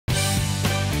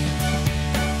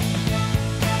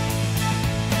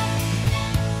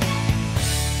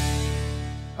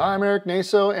Hi, I'm Eric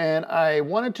Naso, and I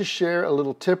wanted to share a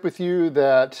little tip with you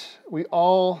that we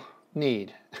all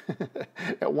need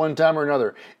at one time or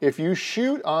another. If you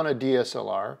shoot on a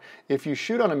DSLR, if you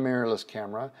shoot on a mirrorless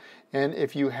camera, and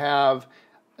if you have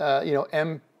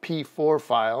MP4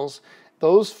 files,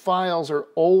 those files are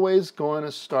always going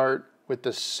to start with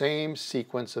the same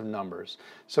sequence of numbers.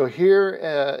 So here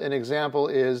an example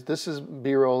is, this is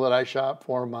B-roll that I shot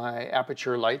for my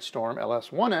Aperture Lightstorm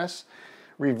LS1S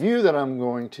review that I'm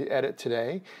going to edit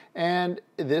today, and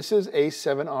this is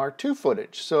A7R2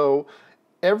 footage. So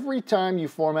every time you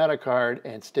format a card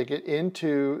and stick it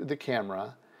into the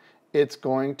camera, it's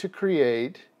going to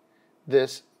create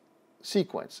this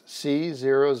sequence,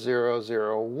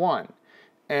 C0001.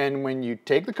 And when you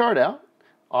take the card out,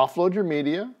 offload your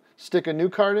media, stick a new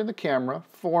card in the camera,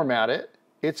 format it,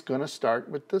 it's going to start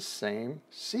with the same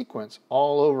sequence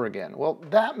all over again. Well,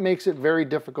 that makes it very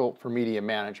difficult for media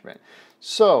management.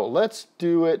 So let's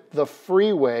do it the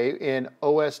free way in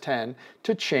OS X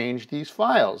to change these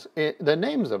files, the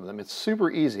names of them. It's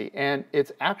super easy, and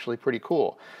it's actually pretty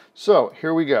cool. So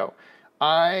here we go.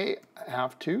 I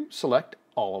have to select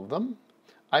all of them.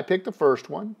 I pick the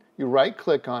first one, you right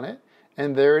click on it,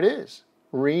 and there it is.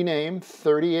 Rename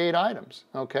 38 items.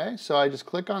 Okay, so I just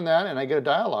click on that and I get a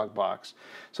dialog box.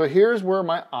 So here's where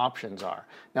my options are.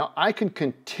 Now I can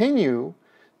continue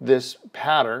this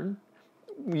pattern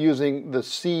using the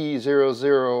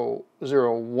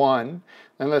C0001,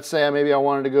 and let's say maybe I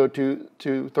wanted to go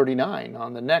to 39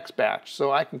 on the next batch.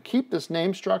 So I can keep this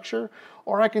name structure,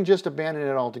 or I can just abandon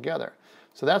it altogether.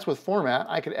 So that's with format.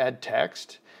 I could add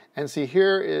text. And see,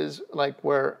 here is like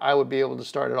where I would be able to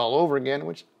start it all over again,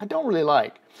 which I don't really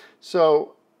like.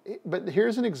 So, but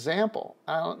here's an example.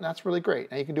 That's really great.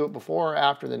 Now you can do it before or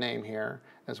after the name here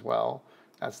as well.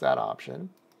 That's that option.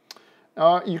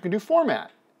 You can do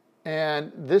format.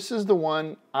 And this is the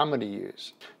one I'm going to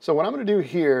use. So what I'm going to do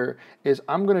here is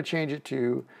I'm going to change it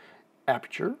to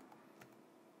Aperture.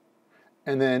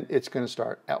 And then it's going to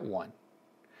start at 1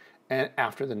 and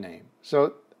after the name.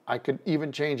 So I could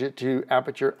even change it to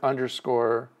Aperture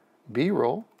 _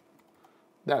 B-roll.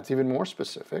 That's even more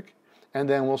specific. And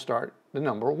then we'll start the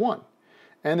number 1.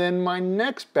 And then my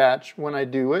next batch, when I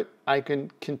do it, I can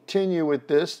continue with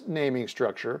this naming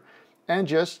structure and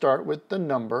just start with the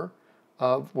number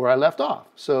of where I left off.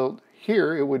 So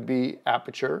here it would be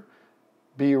Aperture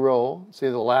B-roll. See,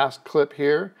 the last clip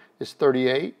here is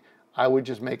 38. I would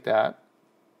just make that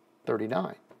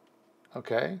 39.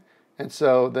 Okay? And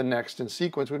so the next in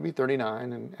sequence would be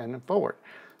 39 and forward.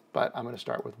 But I'm going to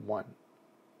start with 1.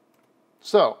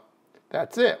 So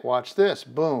that's it. Watch this.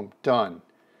 Boom. Done.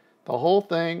 The whole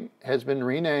thing has been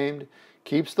renamed.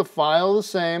 Keeps the file the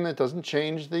same. It doesn't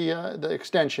change the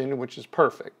extension, which is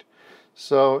perfect.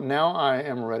 So now I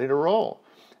am ready to roll.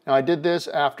 Now I did this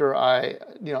after I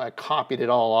copied it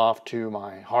all off to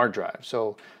my hard drive.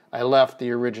 So I left the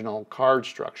original card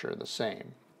structure the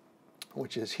same,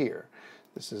 which is here.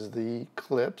 This is the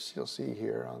clips you'll see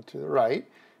here on to the right,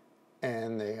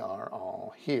 and they are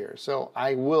all here. So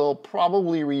I will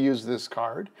probably reuse this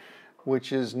card,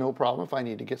 which is no problem if I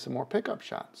need to get some more pickup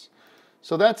shots.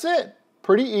 So that's it.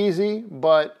 Pretty easy,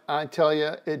 but I tell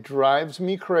you, it drives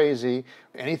me crazy.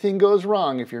 If anything goes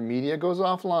wrong, if your media goes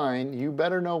offline, you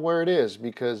better know where it is,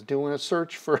 because doing a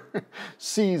search for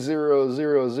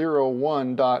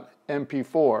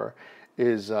C0001.mp4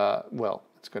 is, well,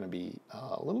 it's going to be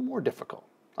a little more difficult.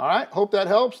 All right, hope that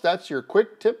helps. That's your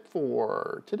quick tip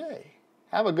for today.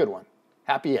 Have a good one.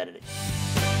 Happy editing.